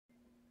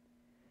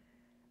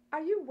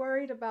Are you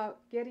worried about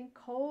getting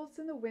colds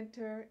in the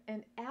winter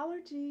and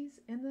allergies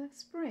in the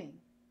spring?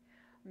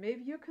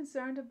 Maybe you're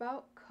concerned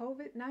about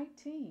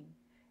COVID-19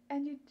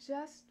 and you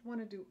just want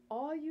to do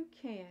all you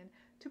can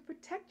to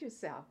protect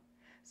yourself.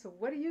 So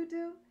what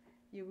do?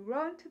 You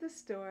run to the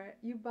store,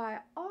 you buy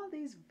all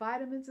these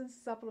vitamins and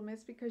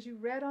supplements because you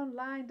read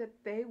online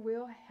that they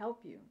will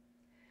help you.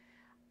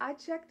 I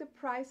checked the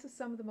price of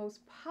some of the most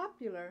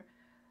popular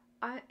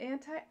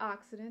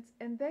antioxidants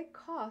and they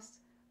cost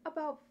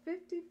about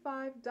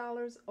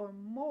 $55 or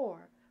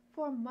more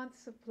for a month's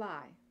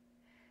supply.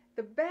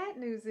 The bad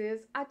news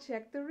is I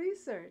checked the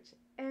research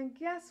and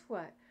guess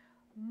what?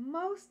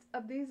 Most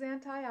of these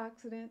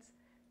antioxidants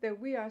that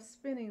we are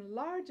spending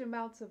large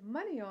amounts of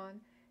money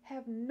on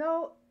have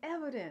no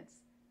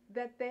evidence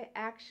that they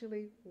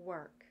actually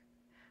work.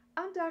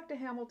 I'm Dr.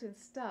 Hamilton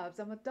Stubbs.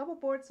 I'm a double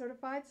board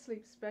certified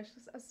sleep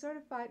specialist, a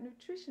certified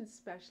nutrition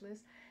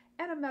specialist,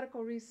 and a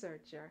medical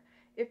researcher.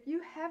 If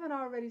you haven't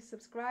already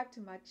subscribed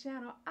to my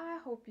channel, I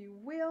hope you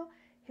will.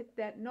 Hit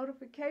that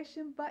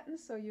notification button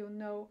so you'll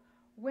know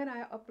when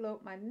I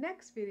upload my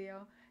next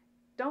video.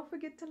 Don't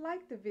forget to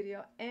like the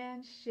video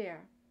and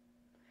share.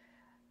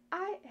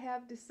 I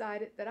have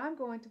decided that I'm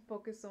going to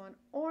focus on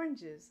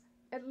oranges,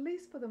 at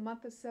least for the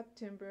month of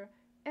September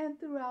and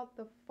throughout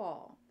the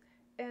fall.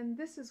 And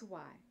this is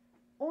why.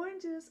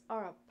 Oranges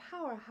are a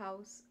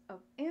powerhouse of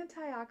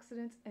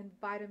antioxidants and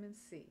vitamin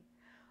C.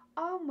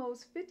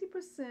 Almost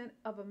 50%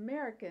 of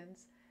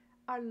Americans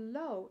are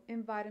low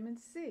in vitamin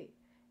C.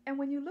 And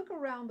when you look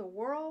around the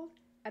world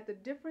at the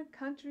different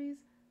countries,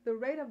 the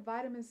rate of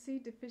vitamin C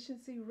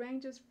deficiency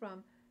ranges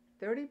from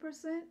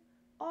 30%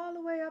 all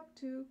the way up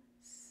to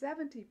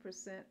 70%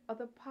 of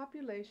the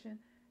population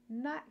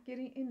not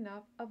getting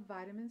enough of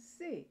vitamin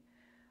C.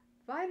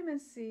 Vitamin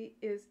C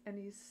is an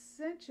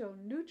essential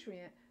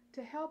nutrient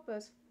to help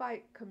us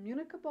fight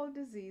communicable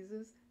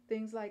diseases,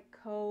 things like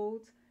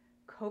colds,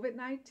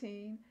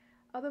 COVID-19,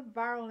 other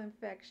viral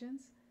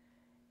infections,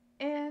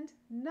 and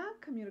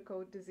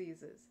non-communicable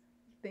diseases,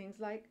 things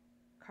like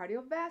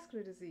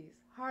cardiovascular disease,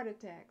 heart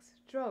attacks,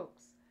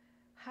 strokes,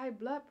 high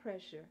blood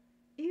pressure,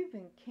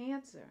 even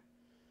cancer.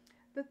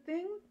 The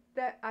thing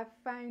that I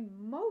find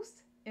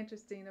most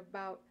interesting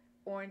about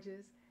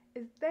oranges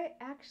is they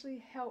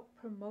actually help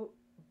promote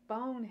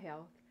bone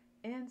health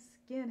and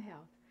skin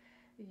health.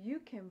 You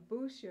can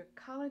boost your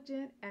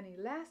collagen and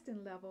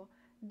elastin level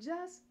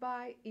just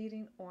by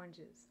eating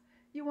oranges.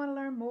 You want to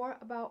learn more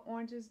about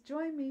oranges?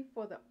 Join me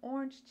for the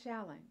Orange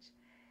Challenge.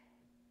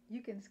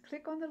 You can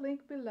click on the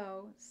link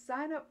below,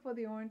 sign up for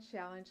the Orange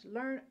Challenge,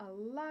 learn a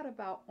lot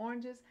about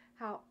oranges,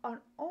 how an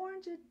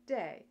orange a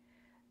day,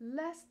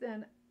 less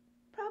than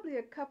probably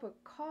a cup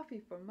of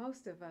coffee for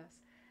most of us,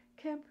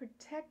 can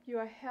protect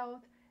your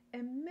health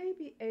and may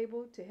be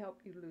able to help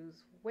you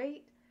lose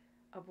weight,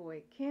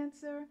 avoid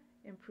cancer,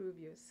 improve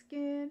your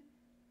skin,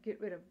 get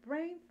rid of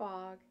brain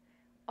fog,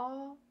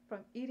 all from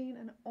eating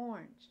an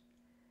orange.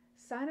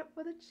 Sign up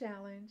for the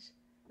challenge.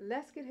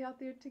 Let's get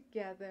healthier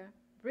together.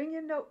 Bring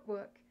your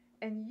notebook.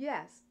 And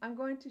yes, I'm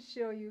going to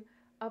show you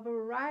a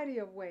variety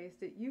of ways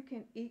that you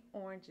can eat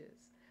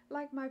oranges,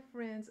 like my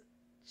friend's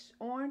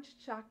orange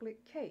chocolate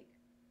cake.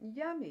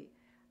 Yummy!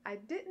 I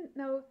didn't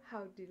know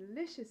how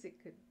delicious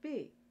it could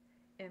be.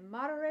 In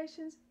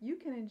moderation, you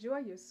can enjoy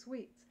your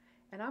sweets,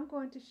 and I'm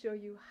going to show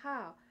you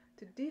how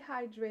to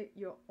dehydrate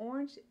your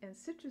orange and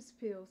citrus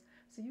peels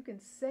so you can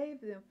save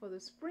them for the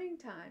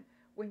springtime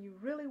when you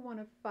really want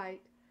to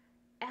fight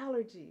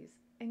allergies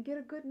and get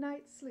a good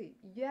night's sleep.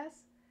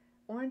 Yes,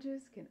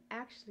 oranges can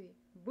actually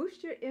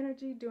boost your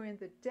energy during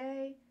the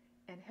day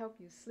and help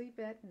you sleep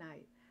at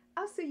night.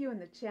 I'll see you in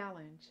the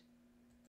challenge.